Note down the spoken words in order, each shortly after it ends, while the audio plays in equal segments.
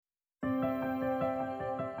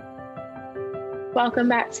Welcome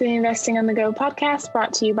back to the Investing on the Go podcast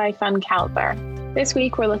brought to you by Fund Caliber. This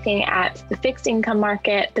week, we're looking at the fixed income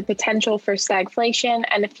market, the potential for stagflation,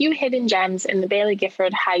 and a few hidden gems in the Baillie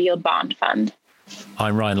Gifford High Yield Bond Fund.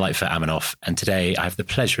 I'm Ryan Lightfoot-Aminoff, and today I have the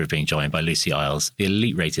pleasure of being joined by Lucy Isles, the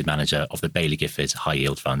elite rated manager of the Baillie Gifford High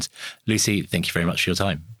Yield Fund. Lucy, thank you very much for your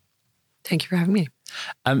time. Thank you for having me.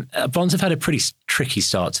 Bonds have had a pretty tricky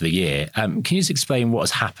start to the year. Can you just explain what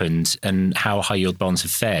has happened and how high yield bonds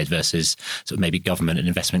have fared versus sort of maybe government and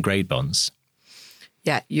investment grade bonds?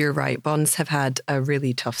 Yeah, you're right. Bonds have had a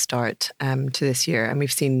really tough start to this year, and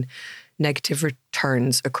we've seen negative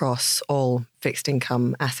returns across all fixed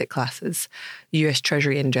income asset classes. The US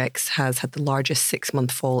Treasury Index has had the largest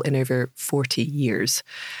 6-month fall in over 40 years.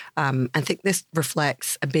 I think this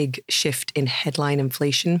reflects a big shift in headline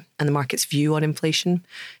inflation and the market's view on inflation.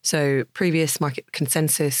 So previous market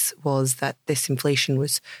consensus was that this inflation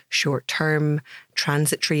was short-term,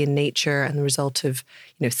 transitory in nature, and the result of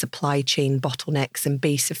supply chain bottlenecks and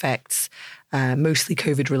base effects, mostly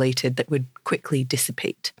COVID-related, that would quickly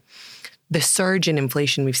dissipate. The surge in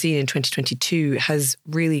inflation we've seen in 2022 has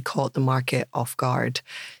really caught the market off guard.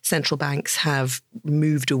 Central banks have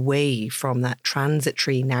moved away from that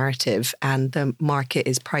transitory narrative, and the market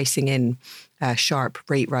is pricing in sharp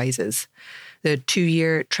rate rises. The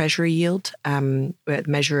 2-year Treasury yield, a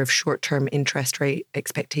measure of short-term interest rate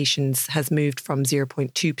expectations, has moved from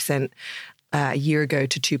 0.2% a year ago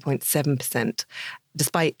to 2.7%.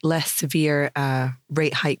 Despite less severe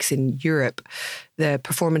rate hikes in Europe, the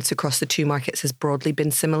performance across the two markets has broadly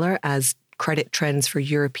been similar, as credit trends for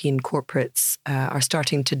European corporates are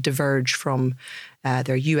starting to diverge from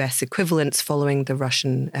their US equivalents following the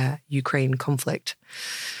Russian-Ukraine conflict.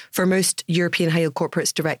 For most European high-yield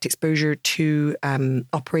corporates, direct exposure to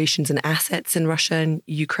operations and assets in Russia and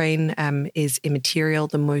Ukraine is immaterial.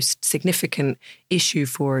 The most significant issue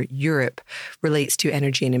for Europe relates to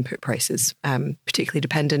energy and input prices, particularly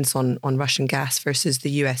dependence on Russian gas versus the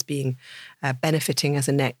US being benefiting as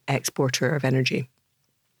a net exporter of energy.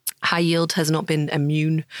 High yield has not been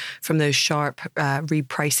immune from those sharp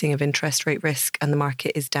repricing of interest rate risk, and the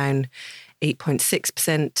market is down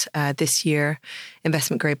 8.6% this year.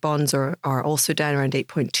 Investment grade bonds are also down around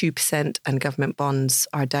 8.2%, and government bonds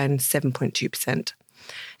are down 7.2%.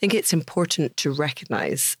 I think it's important to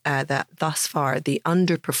recognise that thus far the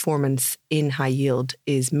underperformance in high yield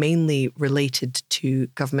is mainly related to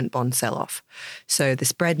government bond sell-off. So the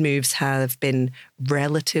spread moves have been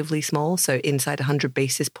relatively small, so inside 100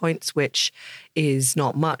 basis points, which is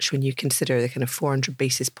not much when you consider the kind of 400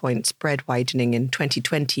 basis point spread widening in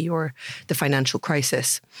 2020 or the financial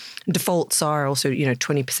crisis. Defaults are also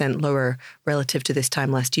 20% lower relative to this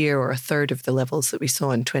time last year, or a third of the levels that we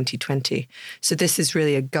saw in 2020. So this is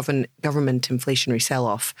really a government inflationary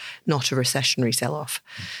sell-off, not a recessionary sell-off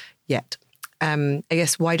yet. I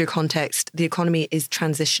guess wider context, the economy is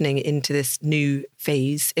transitioning into this new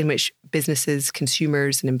phase in which businesses,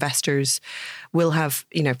 consumers and investors will have,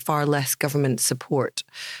 far less government support.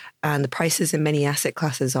 And the prices in many asset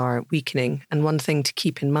classes are weakening. And one thing to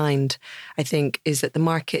keep in mind, I think, is that the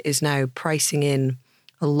market is now pricing in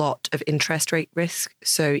a lot of interest rate risk.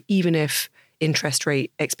 So even if interest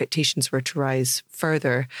rate expectations were to rise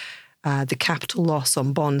further, the capital loss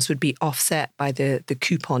on bonds would be offset by the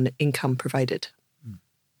coupon income provided.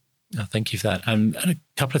 Oh, thank you for that. And a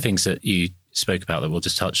couple of things that you spoke about that we'll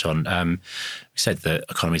just touch on. We said that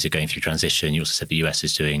economies are going through transition. You also said the US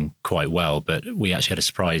is doing quite well, but we actually had a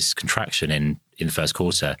surprise contraction in the first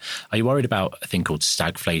quarter. Are you worried about a thing called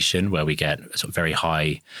stagflation, where we get sort of very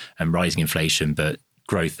high and rising inflation, but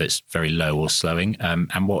growth that's very low or slowing?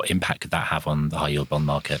 And what impact could that have on the high yield bond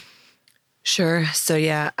market? Sure. So,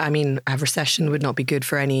 a recession would not be good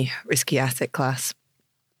for any risky asset class.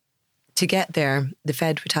 To get there, the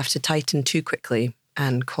Fed would have to tighten too quickly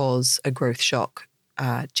and cause a growth shock.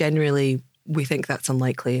 Generally, we think that's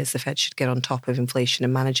unlikely, as the Fed should get on top of inflation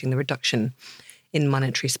and managing the reduction in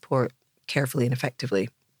monetary support carefully and effectively.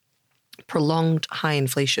 Prolonged high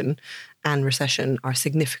inflation and recession are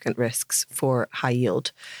significant risks for high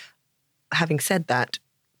yield. Having said that,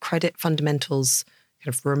 credit fundamentals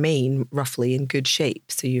kind of remain roughly in good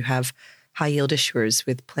shape. So you have high yield issuers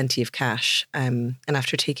with plenty of cash. And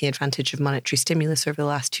after taking advantage of monetary stimulus over the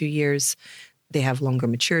last 2 years, they have longer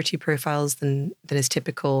maturity profiles than is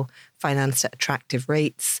typical, financed at attractive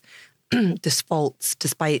rates. Defaults,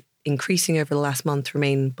 despite increasing over the last month,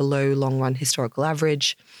 remain below long-run historical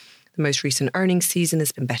average. The most recent earnings season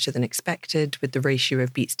has been better than expected, with the ratio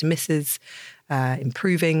of beats to misses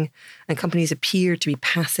improving, and companies appear to be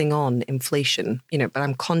passing on inflation. But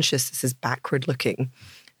I'm conscious this is backward looking,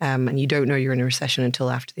 and you don't know you're in a recession until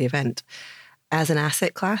after the event. As an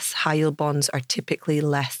asset class, high yield bonds are typically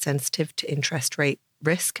less sensitive to interest rate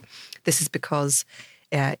risk. This is because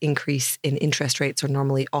increase in interest rates are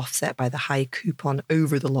normally offset by the high coupon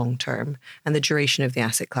over the long term, and the duration of the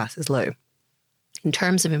asset class is low. In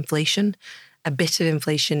terms of inflation, a bit of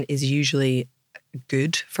inflation is usually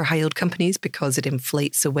good for high yield companies because it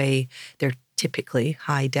inflates away their typically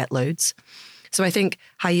high debt loads. So I think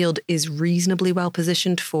high yield is reasonably well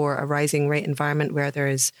positioned for a rising rate environment where there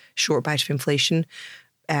is short bout of inflation.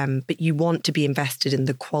 But you want to be invested in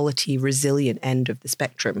the quality, resilient end of the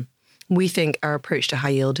spectrum. We think our approach to high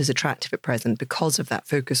yield is attractive at present because of that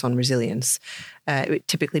focus on resilience. It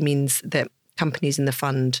typically means that companies in the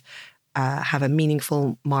fund have a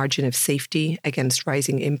meaningful margin of safety against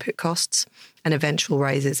rising input costs and eventual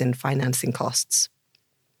rises in financing costs.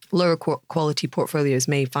 Lower quality portfolios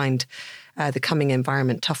may find the coming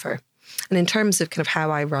environment tougher. And in terms of kind of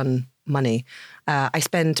how I run money, I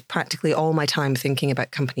spend practically all my time thinking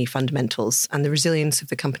about company fundamentals and the resilience of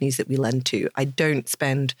the companies that we lend to. I don't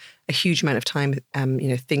spend a huge amount of time,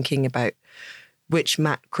 thinking about which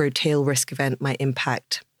macro tail risk event might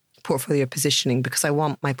impact portfolio positioning because I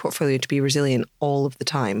want my portfolio to be resilient all of the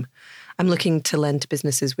time. I'm looking to lend to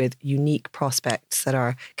businesses with unique prospects that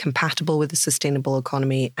are compatible with the sustainable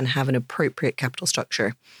economy and have an appropriate capital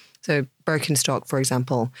structure. So Birkenstock, for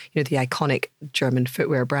example, the iconic German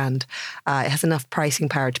footwear brand, it has enough pricing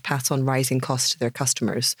power to pass on rising costs to their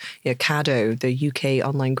customers. Caddo, the UK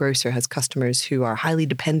online grocer, has customers who are highly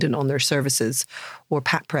dependent on their services. Or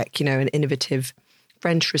Paprec, an innovative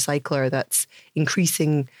French recycler that's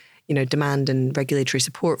increasing demand and regulatory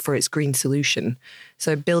support for its green solution.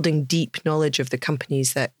 So building deep knowledge of the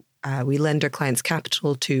companies that we lend our clients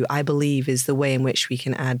capital to, I believe, is the way in which we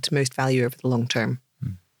can add most value over the long term.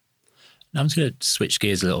 Now I'm just going to switch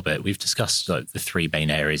gears a little bit. We've discussed the three main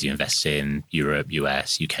areas you invest in: Europe,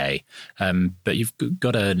 US, UK. But you've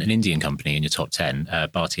got an Indian company in your top 10,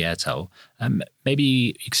 Bharti Airtel. Maybe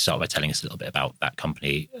you could start by telling us a little bit about that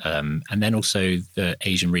company. And then also the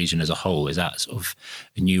Asian region as a whole. Is that sort of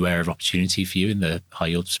a new area of opportunity for you in the high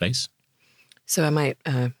yield space? So I might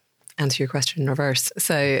answer your question in reverse.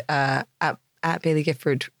 So at Baillie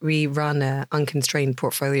Gifford, we run an unconstrained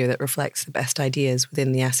portfolio that reflects the best ideas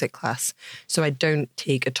within the asset class. So I don't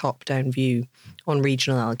take a top-down view on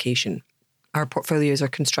regional allocation. Our portfolios are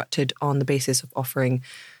constructed on the basis of offering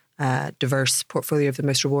a diverse portfolio of the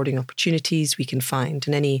most rewarding opportunities we can find.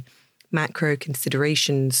 And any macro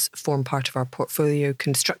considerations form part of our portfolio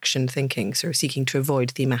construction thinking, so seeking to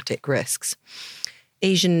avoid thematic risks.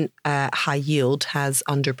 Asian high yield has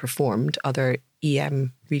underperformed other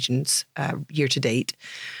EM regions year to date.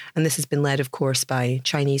 And this has been led, of course, by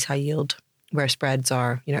Chinese high yield, where spreads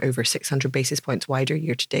are over 600 basis points wider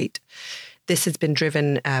year to date. This has been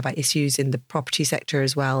driven by issues in the property sector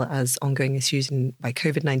as well as ongoing issues by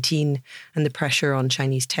COVID-19 and the pressure on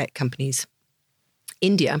Chinese tech companies.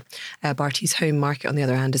 India, Bharti's home market, on the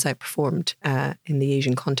other hand, has outperformed in the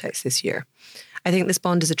Asian context this year. I think this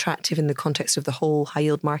bond is attractive in the context of the whole high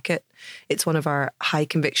yield market. It's one of our high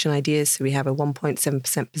conviction ideas. So we have a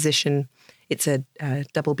 1.7% position. It's a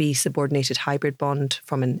BB subordinated hybrid bond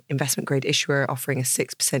from an investment grade issuer offering a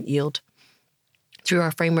 6% yield. Through our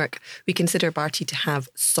framework, we consider Bharti to have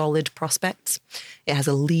solid prospects. It has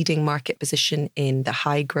a leading market position in the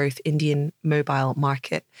high growth Indian mobile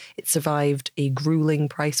market. It survived a grueling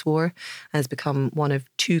price war and has become one of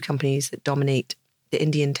two companies that dominate the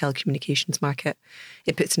Indian telecommunications market.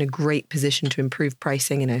 It puts in a great position to improve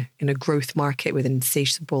pricing in a growth market with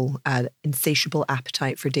insatiable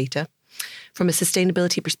appetite for data. From a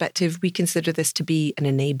sustainability perspective, we consider this to be an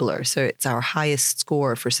enabler. So it's our highest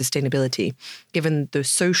score for sustainability, given the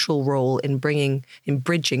social role in bridging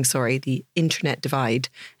the internet divide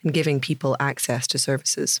and giving people access to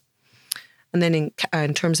services. And then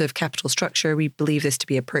in terms of capital structure, we believe this to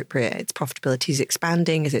be appropriate. Its profitability is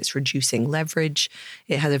expanding as it's reducing leverage.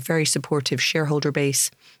 It has a very supportive shareholder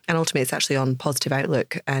base. And ultimately, it's actually on positive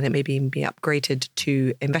outlook. And it may even be upgraded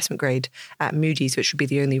to investment grade at Moody's, which would be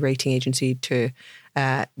the only rating agency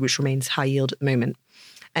which remains high yield at the moment.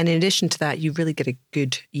 And in addition to that, you really get a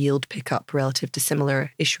good yield pickup relative to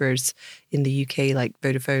similar issuers in the UK like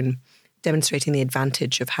Vodafone, demonstrating the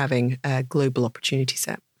advantage of having a global opportunity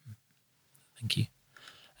set. Thank you.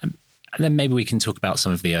 And then maybe we can talk about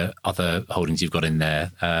some of the other holdings you've got in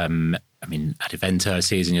there. Adevinta, I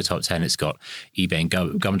see, is in your top 10. It's got eBay and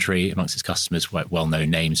Gumtree amongst its customers, quite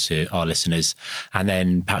well-known names to our listeners. And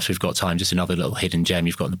then perhaps we've got time, just another little hidden gem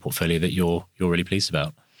you've got in the portfolio that you're really pleased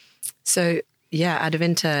about. So, yeah,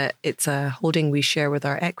 Adevinta, it's a holding we share with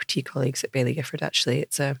our equity colleagues at Baillie Gifford, actually.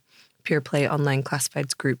 It's a pure play online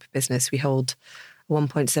classifieds group business. We hold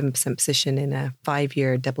 1.7% position in a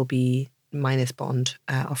 5-year BB- bond,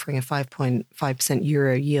 offering a 5.5%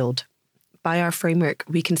 euro yield. By our framework,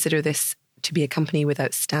 we consider this to be a company with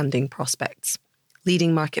outstanding prospects.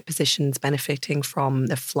 Leading market positions benefiting from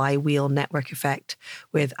the flywheel network effect,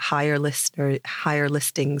 with higher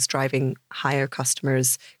listings driving higher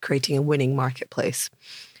customers, creating a winning marketplace.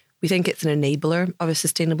 We think it's an enabler of a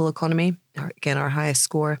sustainable economy. Again, our highest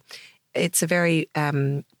score. Its very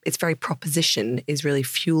proposition is really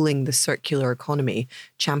fueling the circular economy,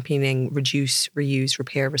 championing reduce, reuse,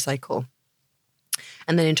 repair, recycle.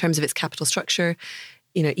 And then in terms of its capital structure,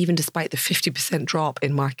 even despite the 50% drop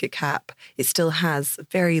in market cap, it still has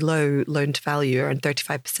very low loan to value, around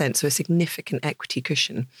 35%, so a significant equity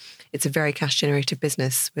cushion. It's a very cash generative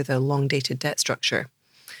business with a long dated debt structure.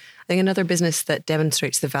 I think another business that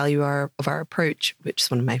demonstrates the value of our approach, which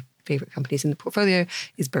is one of my favourite companies in the portfolio,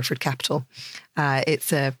 is Burford Capital.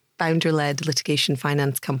 It's a founder-led litigation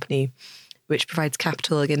finance company which provides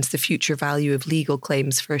capital against the future value of legal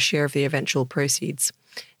claims for a share of the eventual proceeds.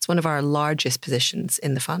 It's one of our largest positions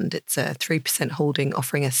in the fund. It's a 3% holding,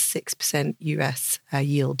 offering a 6% US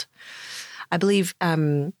yield. I believe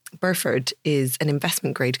Burford is an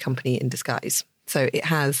investment-grade company in disguise. So it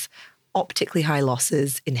has optically high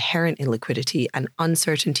losses, inherent illiquidity, and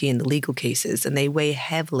uncertainty in the legal cases, and they weigh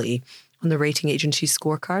heavily on the rating agency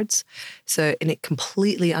scorecards. And it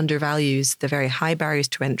completely undervalues the very high barriers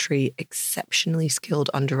to entry, exceptionally skilled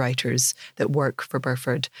underwriters that work for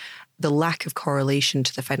Burford, the lack of correlation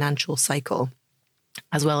to the financial cycle,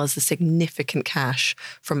 as well as the significant cash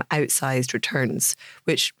from outsized returns,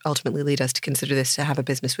 which ultimately lead us to consider this to have a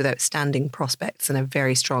business with outstanding prospects and a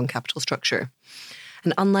very strong capital structure.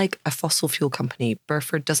 And unlike a fossil fuel company,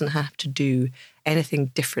 Burford doesn't have to do anything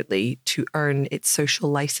differently to earn its social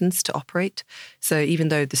license to operate. So even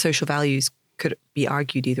though the social values could be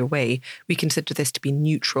argued either way, we consider this to be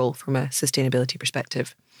neutral from a sustainability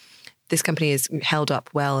perspective. This company is held up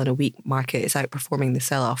well in a weak market, it's outperforming the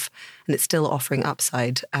sell-off, and it's still offering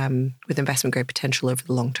upside with investment-grade potential over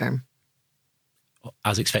the long term.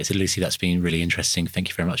 As expected, Lucy, that's been really interesting. Thank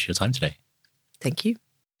you very much for your time today. Thank you.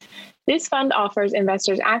 This fund offers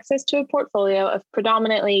investors access to a portfolio of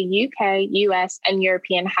predominantly UK, US, and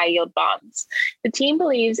European high-yield bonds. The team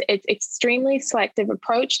believes its extremely selective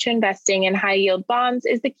approach to investing in high-yield bonds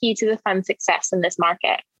is the key to the fund's success in this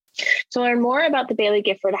market. To learn more about the Baillie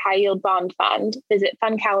Gifford High Yield Bond Fund, visit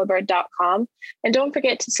fundcalibre.com, and don't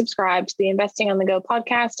forget to subscribe to the Investing on the Go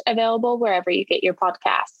podcast, available wherever you get your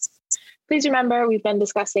podcasts. Please remember, we've been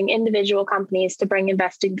discussing individual companies to bring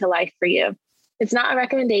investing to life for you. It's not a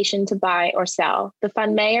recommendation to buy or sell. The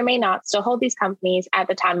fund may or may not still hold these companies at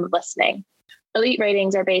the time of listening. Elite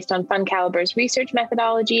ratings are based on FundCalibre's research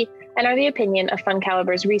methodology and are the opinion of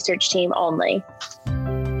FundCalibre's research team only.